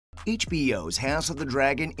HBO's House of the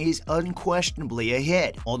Dragon is unquestionably a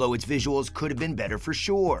hit, although its visuals could have been better for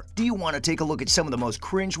sure. Do you want to take a look at some of the most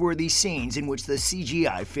cringeworthy scenes in which the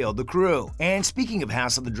CGI failed the crew? And speaking of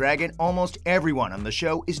House of the Dragon, almost everyone on the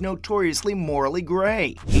show is notoriously morally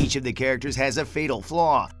gray. Each of the characters has a fatal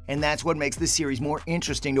flaw, and that's what makes the series more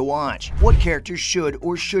interesting to watch. What characters should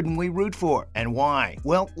or shouldn't we root for, and why?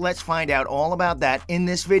 Well, let's find out all about that in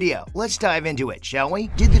this video. Let's dive into it, shall we?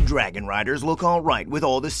 Did the Dragon Riders look alright with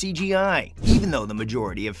all the CGI? Even though the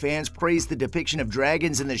majority of fans praise the depiction of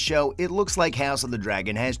dragons in the show, it looks like House of the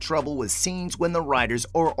Dragon has trouble with scenes when the riders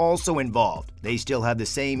are also involved. They still have the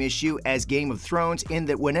same issue as Game of Thrones in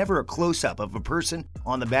that whenever a close-up of a person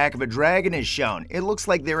on the back of a dragon is shown, it looks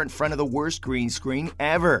like they're in front of the worst green screen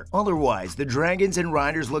ever. Otherwise, the dragons and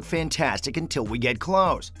riders look fantastic until we get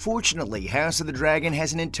close. Fortunately, House of the Dragon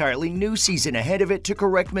has an entirely new season ahead of it to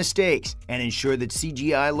correct mistakes and ensure that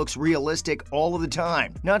CGI looks realistic all of the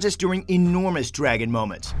time, not just during enormous dragon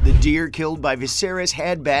moments. The deer killed by Viserys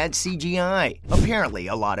had bad CGI. Apparently,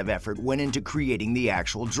 a lot of effort went into creating the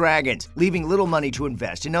actual dragons, leaving little money to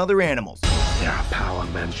invest in other animals. There are power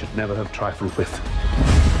men should never have trifled with.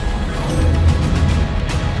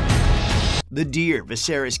 The deer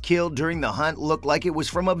Viserys killed during the hunt looked like it was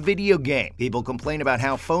from a video game. People complain about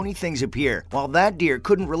how phony things appear, while that deer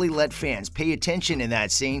couldn't really let fans pay attention in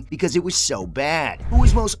that scene because it was so bad. Who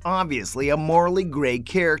is most obviously a morally gray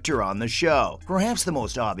character on the show? Perhaps the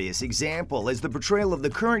most obvious example is the portrayal of the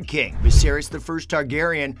current king, Viserys the First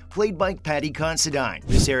Targaryen, played by Paddy Considine.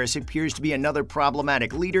 Viserys appears to be another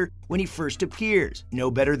problematic leader when he first appears,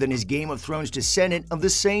 no better than his Game of Thrones descendant of the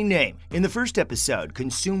same name. In the first episode,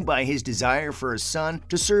 consumed by his desire for a son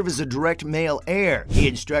to serve as a direct male heir, he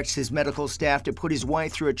instructs his medical staff to put his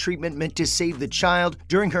wife through a treatment meant to save the child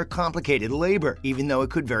during her complicated labor, even though it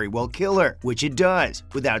could very well kill her, which it does,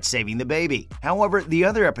 without saving the baby. However, the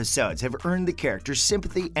other episodes have earned the character's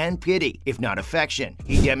sympathy and pity, if not affection.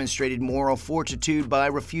 He demonstrated moral fortitude by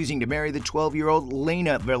refusing to marry the 12-year-old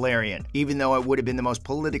Laena Velaryon, even though it would have been the most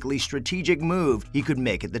politically strategic move he could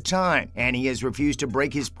make at the time, and he has refused to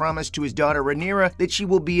break his promise to his daughter Rhaenyra that she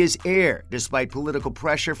will be his heir, despite political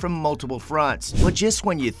pressure from multiple fronts. But just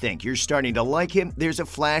when you think you're starting to like him, there's a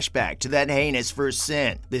flashback to that heinous first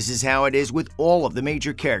sin. This is how it is with all of the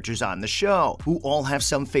major characters on the show, who all have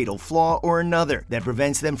some fatal flaw or another that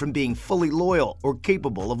prevents them from being fully loyal or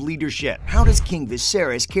capable of leadership. How does King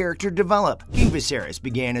Viserys' character develop? King Viserys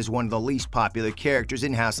began as one of the least popular characters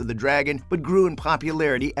in House of the Dragon, but grew in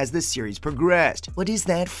popularity as the series progressed. But is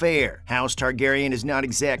that fair? House Targaryen is not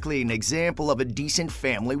exactly an example of a decent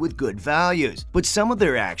family with good values, but some of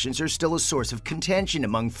their actions are still a source of contention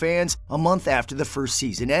among fans a month after the first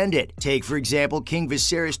season ended. Take, for example, King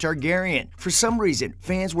Viserys Targaryen. For some reason,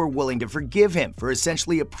 fans were willing to forgive him for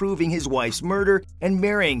essentially approving his wife's murder and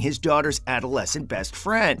marrying his daughter's adolescent best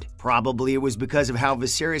friend. Probably it was because of how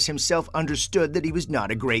Viserys himself understood that he was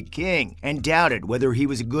not a great king, and doubted whether he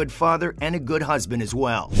was a good father and a good husband as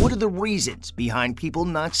well. What are the reasons behind people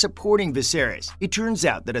not supporting Viserys? It turns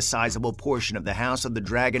out that a sizable portion of the House of the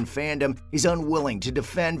Dragon fandom is unwilling to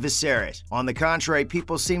defend Viserys. On the contrary,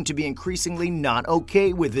 people seem to be increasingly not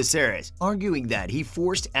okay with Viserys, arguing that he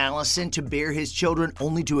forced Alicent to bear his children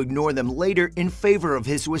only to ignore them later in favor of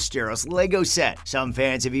his Westeros Lego set. Some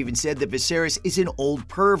fans have even said that Viserys is an old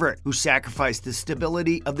pervert who sacrificed the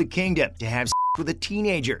stability of the kingdom to have sex with a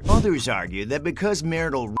teenager. Others argue that because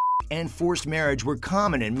marital and forced marriage were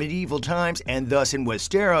common in medieval times and thus in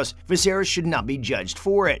Westeros, Viserys should not be judged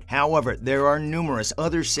for it. However, there are numerous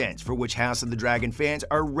other sins for which House of the Dragon fans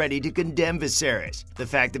are ready to condemn Viserys. The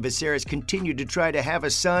fact that Viserys continued to try to have a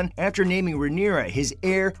son after naming Rhaenyra his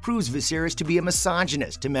heir proves Viserys to be a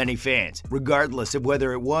misogynist to many fans, regardless of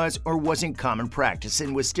whether it was or wasn't common practice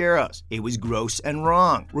in Westeros. It was gross and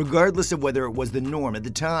wrong, regardless of whether it was the norm at the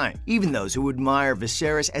time. Even those who admire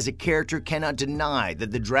Viserys as a character cannot deny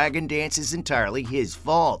that the dragon dance is entirely his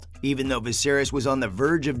fault. Even though Viserys was on the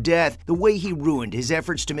verge of death, the way he ruined his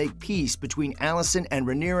efforts to make peace between Alicent and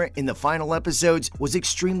Rhaenyra in the final episodes was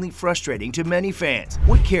extremely frustrating to many fans.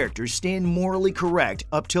 What characters stand morally correct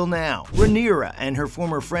up till now? Rhaenyra and her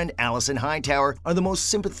former friend Alicent Hightower are the most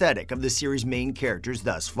sympathetic of the series' main characters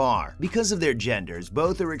thus far. Because of their genders,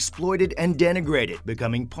 both are exploited and denigrated,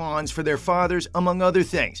 becoming pawns for their fathers, among other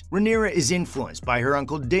things. Rhaenyra is influenced by her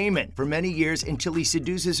uncle Daemon for many years until he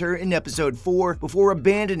seduces her her in episode 4 before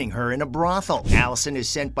abandoning her in a brothel. Alicent is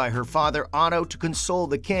sent by her father Otto to console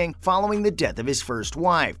the king following the death of his first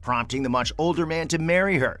wife, prompting the much older man to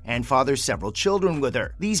marry her and father several children with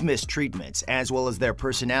her. These mistreatments, as well as their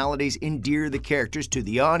personalities, endear the characters to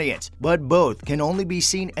the audience, but both can only be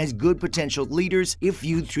seen as good potential leaders if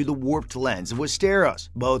viewed through the warped lens of Westeros.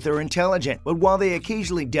 Both are intelligent, but while they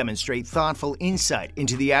occasionally demonstrate thoughtful insight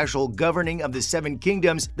into the actual governing of the Seven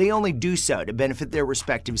Kingdoms, they only do so to benefit their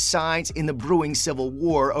respective sides in the brewing civil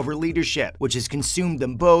war over leadership, which has consumed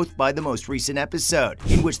them both by the most recent episode,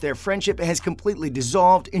 in which their friendship has completely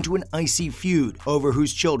dissolved into an icy feud over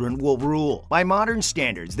whose children will rule. By modern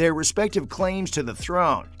standards, their respective claims to the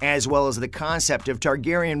throne, as well as the concept of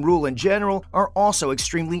Targaryen rule in general, are also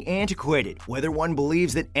extremely antiquated. Whether one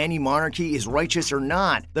believes that any monarchy is righteous or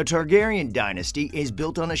not, the Targaryen dynasty is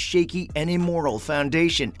built on a shaky and immoral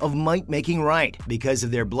foundation of might making right. Because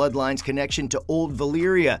of their bloodline's connection to old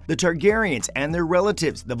Valyria, the Targaryens and their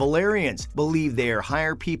relatives, the Valerians, believe they are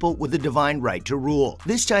higher people with a divine right to rule.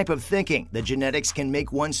 This type of thinking, that genetics can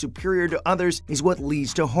make one superior to others, is what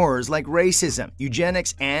leads to horrors like racism,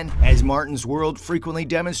 eugenics, and, as Martin's World frequently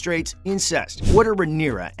demonstrates, incest. What are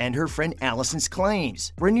Rhaenyra and her friend Alicent's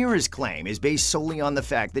claims? Rhaenyra's claim is based solely on the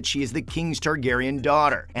fact that she is the king's Targaryen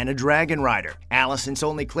daughter and a dragon rider. Alicent's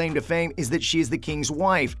only claim to fame is that she is the king's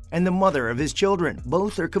wife and the mother of his children.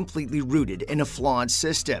 Both are completely rooted in a flawed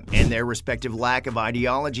system, and their respective lack of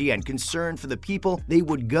ideology and concern for the people they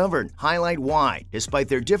would govern highlight why, despite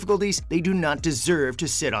their difficulties, they do not deserve to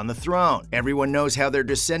sit on the throne. Everyone knows how their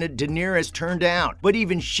descendant Daenerys turned out, but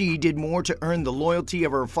even she did more to earn the loyalty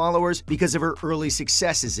of her followers because of her early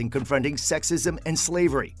successes in confronting sexism and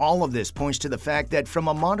slavery. All of this points to the fact that, from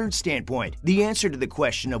a modern standpoint, the answer to the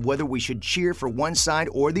question of whether we should cheer for one side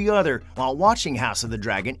or the other while watching House of the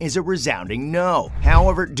Dragon is a resounding no.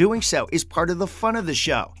 However, doing so is part of the fun of the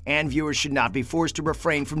show, and viewers should not be forced to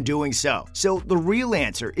refrain from doing so. So the real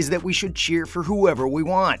answer is that we should cheer for whoever we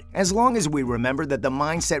want, as long as we remember that the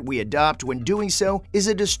mindset we adopt when doing so is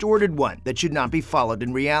a distorted one that should not be followed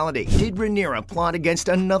in reality. Did Rhaenyra plot against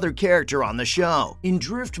another character on the show? In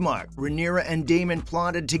Driftmark, Rhaenyra and Daemon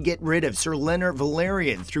plotted to get rid of Sir Leonard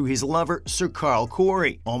Valerian through his lover, Sir Carl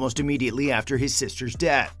Corey, almost immediately after his sister's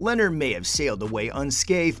death. Leonard may have sailed away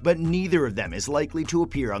unscathed, but neither of them is likely to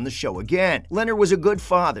appear on the show again. Leonard was a good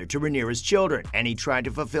father to Rhaenyra's children, and he tried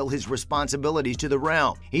to fulfill his responsibilities to the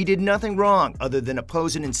realm. He did nothing wrong other than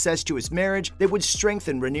oppose an incestuous marriage that would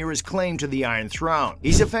strengthen Rhaenyra's claim to the Iron Throne.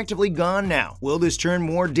 He's effectively gone now. Will this turn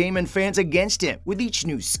more Daemon fans against him? With each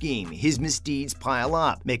new scheme, his misdeeds pile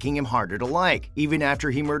up, making him harder to like. Even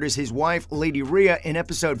after he murders his wife, Lady Rhea, in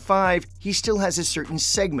episode 5, he still has a certain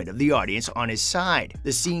segment of the audience on his side.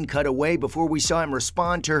 The scene cut away before we saw him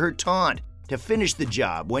respond to her taunt to finish the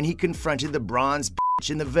job when he confronted the bronze bitch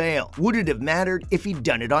in the Vale. Would it have mattered if he'd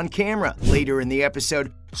done it on camera? Later in the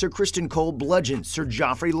episode, Sir Criston Cole bludgeons Sir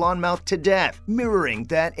Joffrey Lonmouth to death, mirroring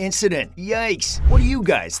that incident. Yikes! What do you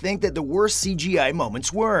guys think that the worst CGI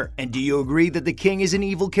moments were? And do you agree that the king is an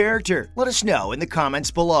evil character? Let us know in the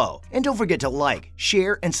comments below. And don't forget to like,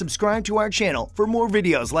 share, and subscribe to our channel for more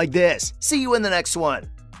videos like this. See you in the next one!